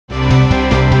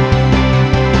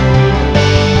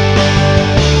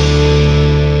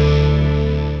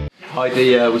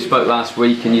Hyde, we spoke last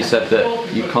week and you said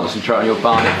that you concentrate on your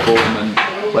Barnet form,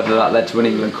 and whether that led to an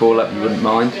England call-up you wouldn't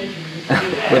mind.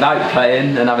 Without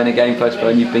playing and having a game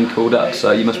postponed, you've been called up,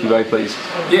 so you must be very pleased.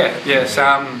 Yeah, it's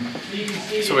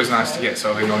always nice to get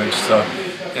sort of acknowledged, so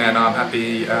yeah, no, I'm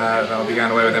happy that I'll be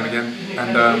going away with them again.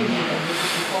 And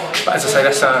but as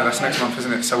I say, that's next month,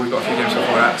 isn't it? So we've got a few games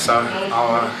before that, so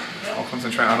I'll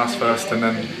concentrate on us first and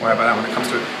then worry about that when it comes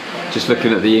to it. Just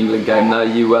looking at the England game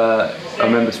though, I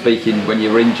remember speaking when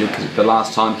you were injured, because the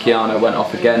last time Keanu went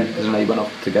off again, because I know you went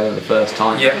off together the first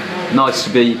time. Yeah. Nice to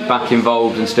be back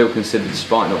involved and still considered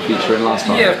despite not featuring last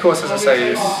time. Yeah, of course, as I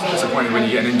say, it's disappointing when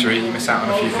you get an injury, you miss out on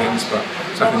a few things, but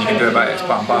there's nothing you can do about it, it's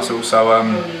part and parcel. So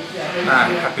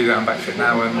happy that I'm back fit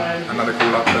now and another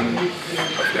call up, and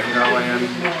hopefully I can go away and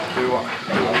do what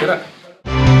I'm good at.